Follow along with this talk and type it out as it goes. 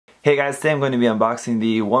Hey guys, today I'm going to be unboxing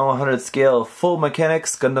the 1/100 scale full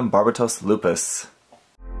mechanics Gundam Barbatos Lupus.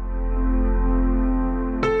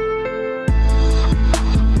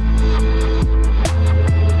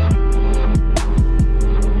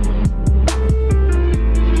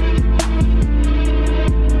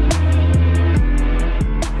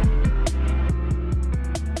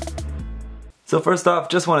 So first off,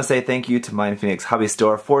 just want to say thank you to MindFenix Hobby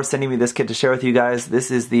Store for sending me this kit to share with you guys. This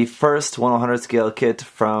is the first 1/100 scale kit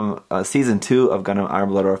from Season 2 of Gundam Iron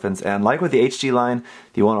Blood Orphans, and like with the HG line,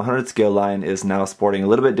 the 1/100 scale line is now sporting a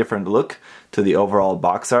little bit different look to the overall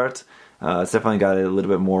box art. It's definitely got a little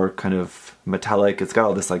bit more kind of metallic. It's got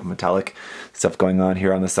all this like metallic stuff going on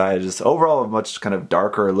here on the side. Just overall a much kind of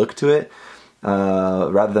darker look to it.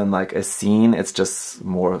 Rather than like a scene, it's just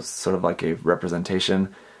more sort of like a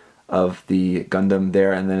representation of the Gundam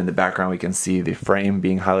there, and then in the background we can see the frame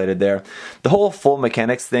being highlighted there. The whole full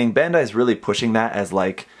mechanics thing, Bandai is really pushing that as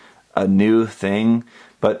like a new thing,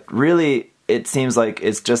 but really it seems like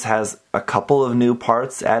it just has a couple of new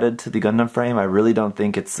parts added to the Gundam frame. I really don't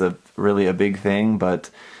think it's really a big thing, but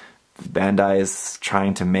Bandai is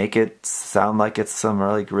trying to make it sound like it's some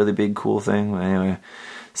like really big cool thing. Anyway,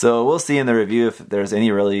 so we'll see in the review if there's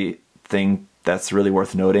any really thing that's really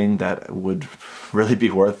worth noting that would really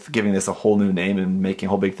be worth giving this a whole new name and making a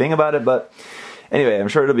whole big thing about it. But anyway, I'm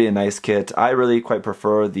sure it'll be a nice kit. I really quite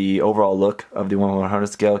prefer the overall look of the 1/100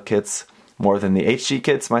 scale kits more than the HG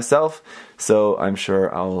kits myself, so I'm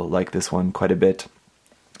sure I'll like this one quite a bit.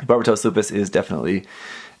 Barbatos Lupus is definitely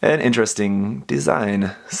an interesting design.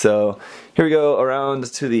 So here we go around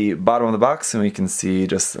to the bottom of the box, and we can see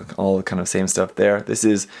just all the kind of same stuff there. This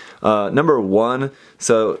is number 1.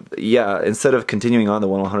 So yeah, instead of continuing on the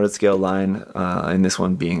 1/100 scale line, in this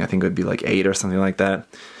one being, I think it would be like 8 or something like that.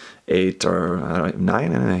 8 or I don't know,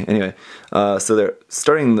 9 anyway. So they're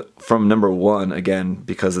starting from number 1 again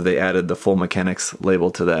because they added the full mechanics label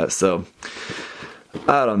to that. So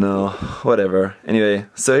I don't know, whatever. Anyway,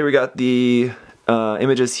 so here we got the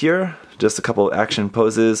images here, just a couple of action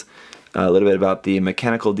poses, a little bit about the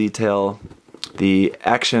mechanical detail, the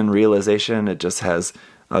action realization. It just has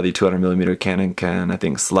the 200mm cannon can, I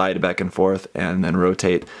think, slide back and forth and then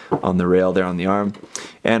rotate on the rail there on the arm.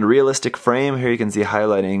 And realistic frame, here you can see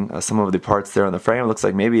highlighting some of the parts there on the frame. It looks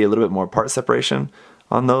like maybe a little bit more part separation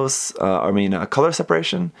on those, color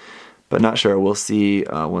separation, but not sure. We'll see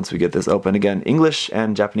once we get this open. Again, English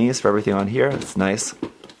and Japanese for everything on here. It's nice.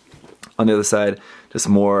 On the other side, just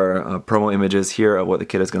more promo images here of what the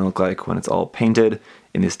kit is going to look like when it's all painted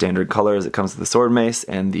in the standard colors. It comes with the sword mace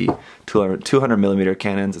and the 200mm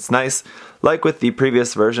cannons. It's nice. Like with the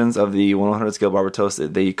previous versions of the 1/100 scale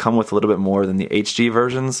Barbatos, they come with a little bit more than the HG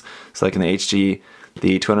versions. So like in the HG,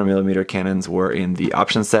 the 200mm cannons were in the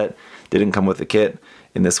option set. They didn't come with the kit.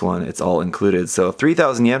 In this one, it's all included. So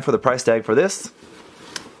 3,000 yen for the price tag for this.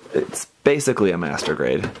 It's basically a master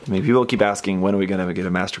grade. I mean, people keep asking, when are we going to get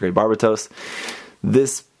a master grade Barbatos?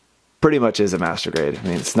 This pretty much is a master grade. I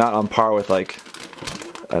mean, it's not on par with like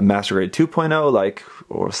a master grade 2.0 like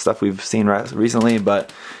or stuff we've seen recently,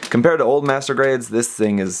 but compared to old master grades, this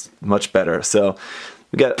thing is much better. So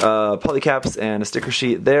we got polycaps and a sticker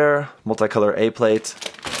sheet there, multicolor A plate.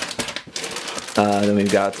 Then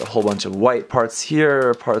we've got a whole bunch of white parts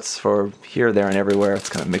here, parts for here, there, and everywhere. It's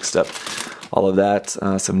kind of mixed up. All of that,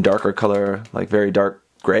 some darker color, like very dark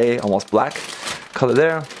gray, almost black color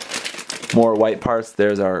there. More white parts.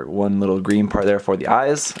 There's our one little green part there for the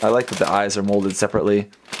eyes. I like that the eyes are molded separately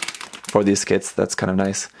for these kits. That's kind of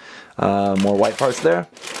nice. More white parts there.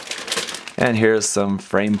 And here's some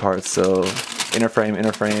frame parts. So inner frame,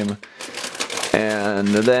 and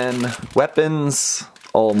then weapons,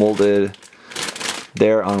 all molded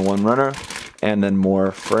there on one runner, and then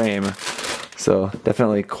more frame. So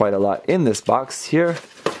definitely quite a lot in this box here.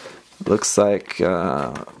 Looks like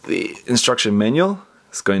the instruction manual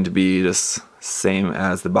is going to be just same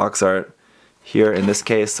as the box art here in this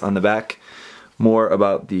case on the back. More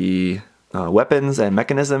about the weapons and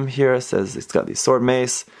mechanism here. It says it's got the sword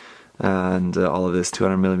mace and all of this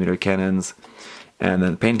 200mm cannons. And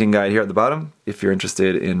then painting guide here at the bottom if you're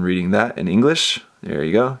interested in reading that in English. There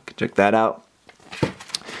you go, you can check that out.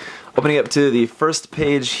 Opening up to the first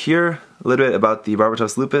page here, a little bit about the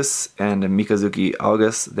Barbatos Lupus and Mikazuki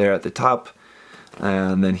August there at the top.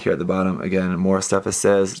 And then here at the bottom, again, more stuff. It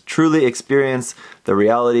says, truly experience the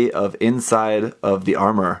reality of inside of the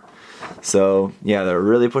armor. So yeah, they're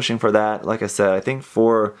really pushing for that. Like I said, I think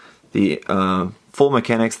for the full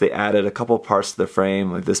mechanics, they added a couple parts to the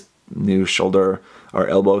frame, like this new shoulder or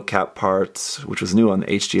elbow cap part, which was new on the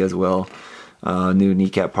HG as well. New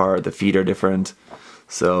kneecap part, the feet are different.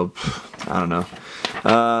 So, I don't know.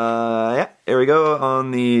 Yeah, there we go.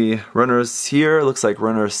 On the runners here, looks like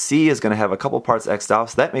runner C is going to have a couple parts X'd off,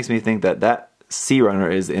 so that makes me think that that C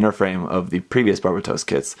runner is the inner frame of the previous Barbatos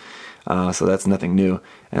kits. So that's nothing new.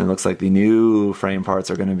 And it looks like the new frame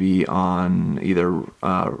parts are going to be on either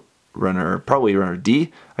probably runner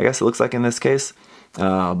D, I guess it looks like in this case.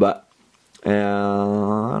 But I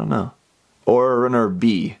don't know. Or runner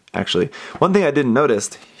B, actually. One thing I didn't notice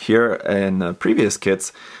here in previous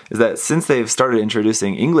kits is that since they've started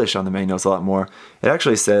introducing English on the manuals a lot more, it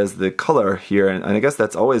actually says the color here, and I guess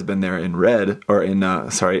that's always been there in red, or in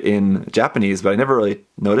Japanese, but I never really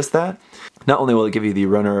noticed that. Not only will it give you the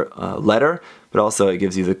runner letter, but also it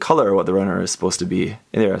gives you the color, what the runner is supposed to be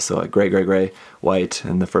in there. So like gray, gray, gray, white,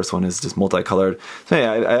 and the first one is just multicolored. So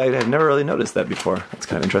yeah, I had never really noticed that before. That's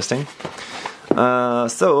kind of interesting.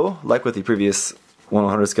 So, like with the previous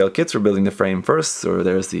 1/100 scale kits, we're building the frame first. So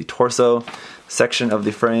there's the torso section of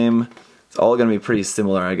the frame. It's all going to be pretty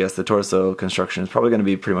similar, I guess. The torso construction is probably going to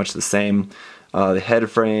be pretty much the same. The head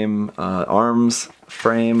frame, arms,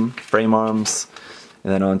 frame arms,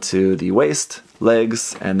 and then onto the waist,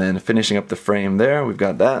 legs, and then finishing up the frame there. We've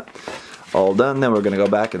got that all done. Then we're going to go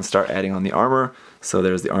back and start adding on the armor. So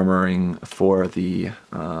there's the armoring for the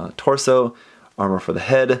torso, armor for the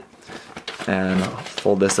head, and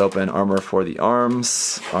fold this open, armor for the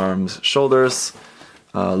arms, shoulders,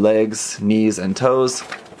 legs, knees, and toes.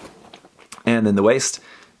 And then the waist,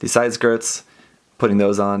 the side skirts, putting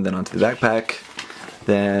those on, then onto the backpack,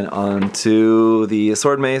 then onto the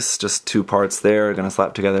sword mace, just two parts there, gonna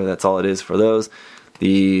slap together, that's all it is for those.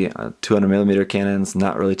 The 200mm cannons,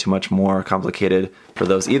 not really too much more complicated for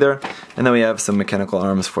those either. And then we have some mechanical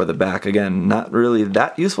arms for the back. Again, not really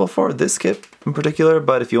that useful for this kit in particular,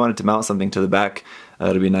 but if you wanted to mount something to the back,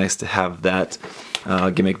 it'd be nice to have that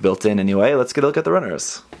gimmick built in anyway. Let's get a look at the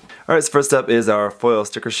runners. Alright, so first up is our foil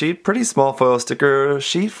sticker sheet. Pretty small foil sticker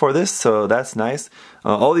sheet for this, so that's nice.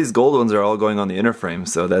 All these gold ones are all going on the inner frame,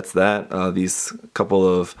 so that's that. These couple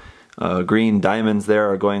of green diamonds there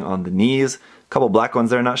are going on the knees. Couple black ones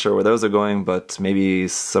there, not sure where those are going, but maybe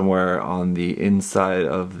somewhere on the inside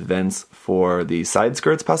of the vents for the side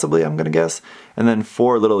skirts possibly, I'm gonna guess. And then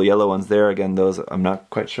 4 little yellow ones there, again those, I'm not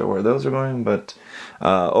quite sure where those are going, but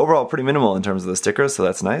overall pretty minimal in terms of the stickers, so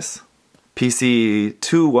that's nice. PC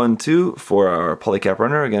 212 for our polycap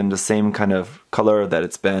runner, again the same kind of color that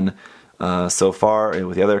it's been so far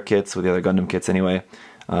with the other kits, with the other Gundam kits anyway,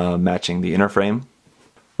 matching the inner frame.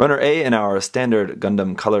 Runner A in our standard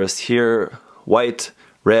Gundam colors here, white,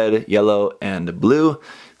 red, yellow, and blue.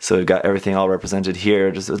 So we've got everything all represented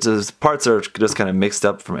here. Just parts are just kind of mixed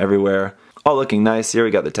up from everywhere. All looking nice here.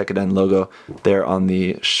 We got the Tekkaden logo there on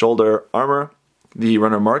the shoulder armor. The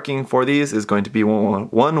runner marking for these is going to be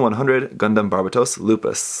 1/100 Gundam Barbatos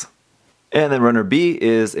Lupus. And then runner B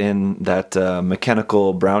is in that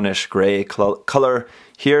mechanical brownish gray color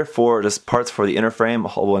here for just parts for the inner frame, a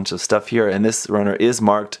whole bunch of stuff here. And this runner is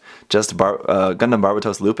marked just Gundam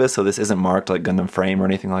Barbatos Lupus, so this isn't marked like Gundam Frame or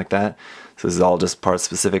anything like that. So this is all just parts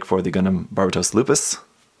specific for the Gundam Barbatos Lupus.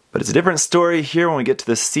 But it's a different story here when we get to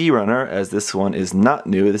the C runner, as this one is not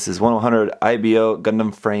new. This is 1/100 IBO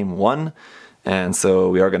Gundam Frame 1. And so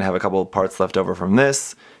we are going to have a couple of parts left over from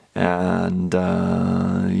this. And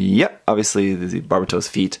yep, obviously the Barbatos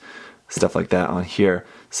feet, stuff like that on here.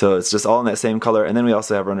 So it's just all in that same color. And then we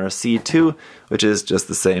also have runner C2, which is just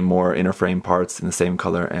the same, more inner frame parts in the same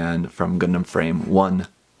color and from Gundam Frame 1.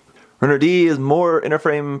 Runner D is more inner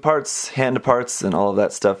frame parts, hand parts, and all of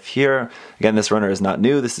that stuff here. Again, this runner is not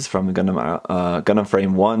new. This is from Gundam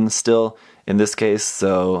Frame 1 still in this case,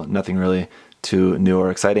 so nothing really too new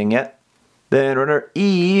or exciting yet. Then runner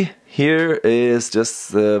E here is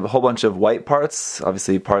just a whole bunch of white parts,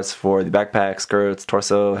 obviously parts for the backpack, skirts,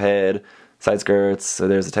 torso, head, side skirts. So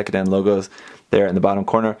there's the Tekkaden logos there in the bottom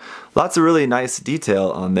corner. Lots of really nice detail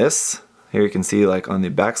on this. Here you can see like on the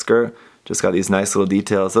back skirt, just got these nice little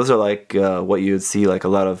details. Those are like what you would see like a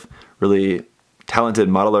lot of really talented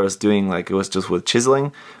modelers doing, like it was just with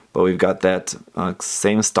chiseling, but we've got that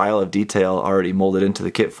same style of detail already molded into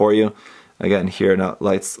the kit for you. Again, here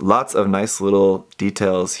lots of nice little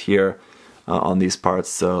details here on these parts,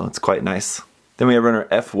 so it's quite nice. Then we have runner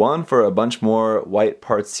F1 for a bunch more white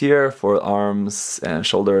parts here for arms and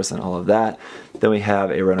shoulders and all of that. Then we have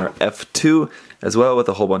a runner F2 as well with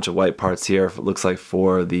a whole bunch of white parts here, it looks like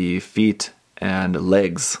for the feet and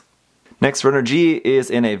legs. Next, runner G is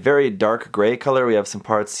in a very dark gray color. We have some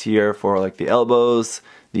parts here for like the elbows,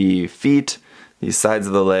 the feet, the sides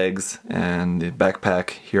of the legs, and the backpack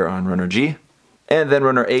here on runner G. And then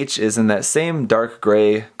runner H is in that same dark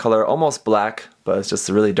gray color, almost black, but it's just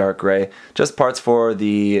a really dark gray. Just parts for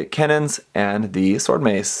the cannons and the sword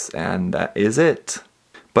mace, and that is it.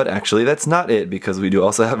 But actually that's not it, because we do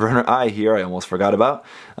also have runner eye here, I almost forgot about.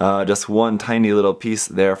 Just one tiny little piece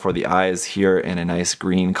there for the eyes here in a nice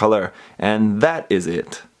green color. And that is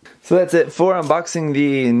it. So that's it for unboxing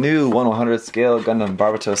the new 1/100 scale Gundam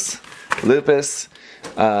Barbatos Lupus.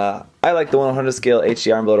 I like the 1/100 scale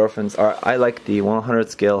HD Iron Blooded Orphans, or I like the 1/100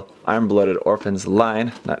 scale Iron Blooded Orphans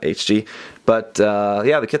line, not HG. But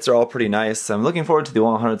yeah, the kits are all pretty nice. I'm looking forward to the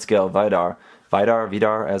 1/100 scale Vidar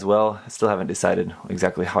as well. I still haven't decided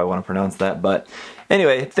exactly how I want to pronounce that. But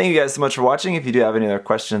anyway, thank you guys so much for watching. If you do have any other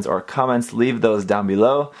questions or comments, leave those down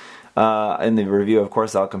below. In the review, of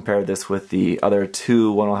course, I'll compare this with the other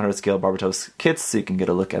two 1/100 scale Barbatos kits, so you can get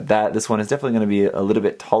a look at that. This one is definitely going to be a little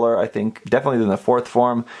bit taller, I think, definitely than the 4th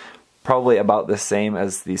form. Probably about the same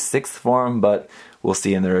as the 6th form, but we'll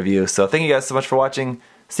see in the review. So thank you guys so much for watching.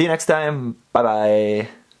 See you next time. Bye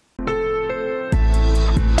bye.